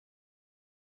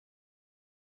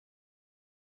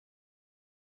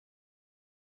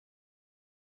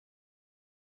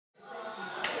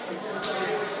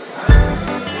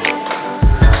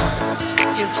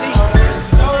can see.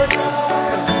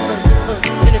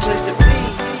 Any place to be.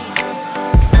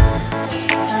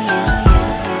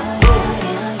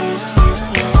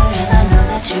 I know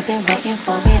that you've been waiting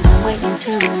for me and I'm waiting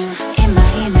too. In my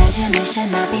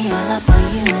imagination, I'll be all up on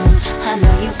you. I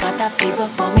know you got that fever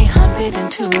for me,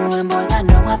 102. And boy, I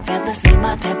know I feel the same,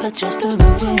 my temperature's through the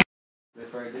roof. Ready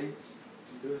for our dates?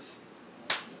 Let's do this.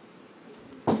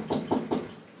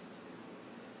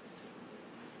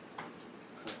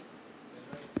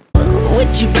 What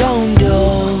you gon'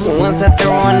 do once I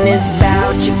throw on this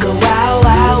bow? Chicka wow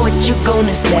wow, what you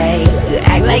gonna say? You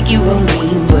act like you gon'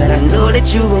 leave, but I know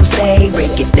that you gon' stay.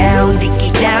 Break it down, dig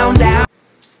it down, down.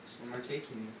 So where am I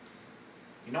taking you?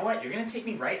 You know what? You're gonna take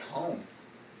me right home.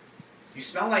 You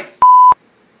smell like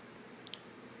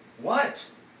what?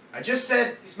 I just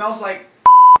said he smells like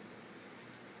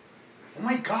oh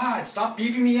my god, stop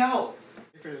beeping me out.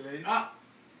 Ah,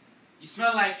 you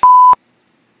smell like.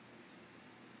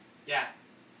 Yeah,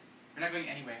 we're not going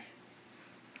anywhere.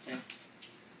 Okay.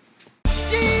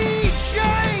 DJ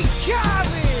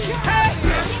Khaled! Hey!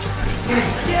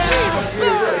 Yeah!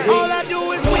 All I do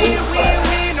is win, win,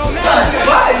 win. No matter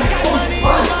what.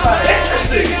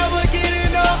 Interesting. Never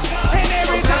getting up. And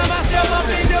every time I step up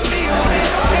in the building,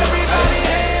 everybody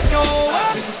hands go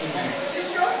up.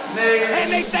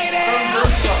 And they stay there.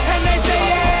 And they say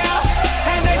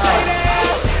yeah. And they say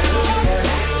there.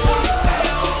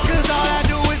 Cause all I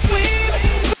do is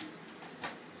win.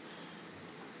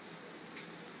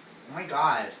 Oh my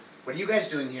god. What are you guys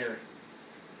doing here?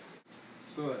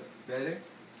 So what? Better?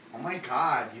 Oh my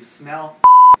god, you smell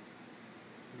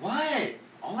what?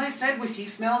 All I said was he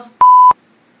smells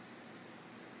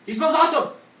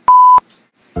awesome!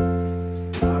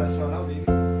 Oh, that smell out, baby.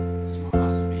 Smell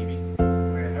awesome, baby.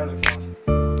 Oh yeah, that looks awesome.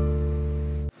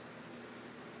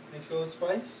 Mix Old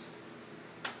Spice.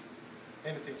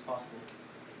 Anything's possible.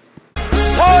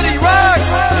 Party rock!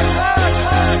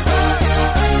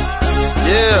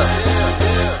 Yeah.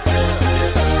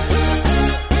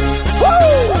 Woo!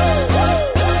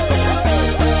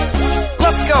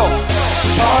 Let's go.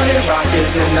 Party rock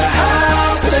is in the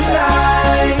house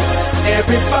tonight.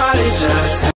 Everybody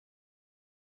just.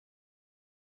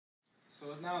 So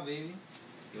what's now, baby?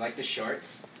 You like the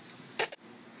shorts?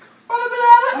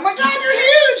 Oh my god, you're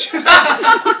huge!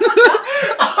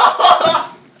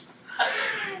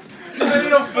 I didn't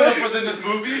know Philip was in this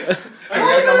movie. You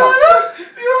want a banana?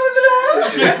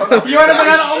 You want a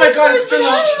banana? Oh my god, it's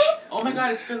Philip. Oh my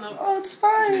god, it's Philip. Oh, it's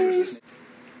Spice.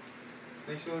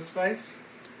 Mix Old Spice.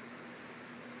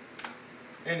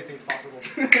 Anything's possible.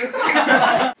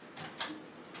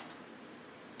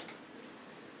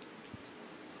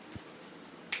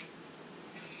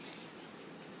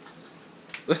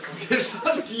 It's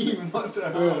not team, what the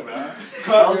hell, man?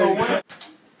 That was a win.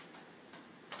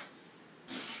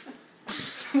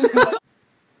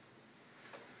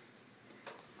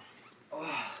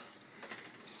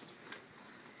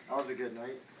 That was a good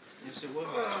night. Yes, it was.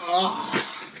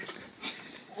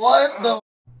 What the?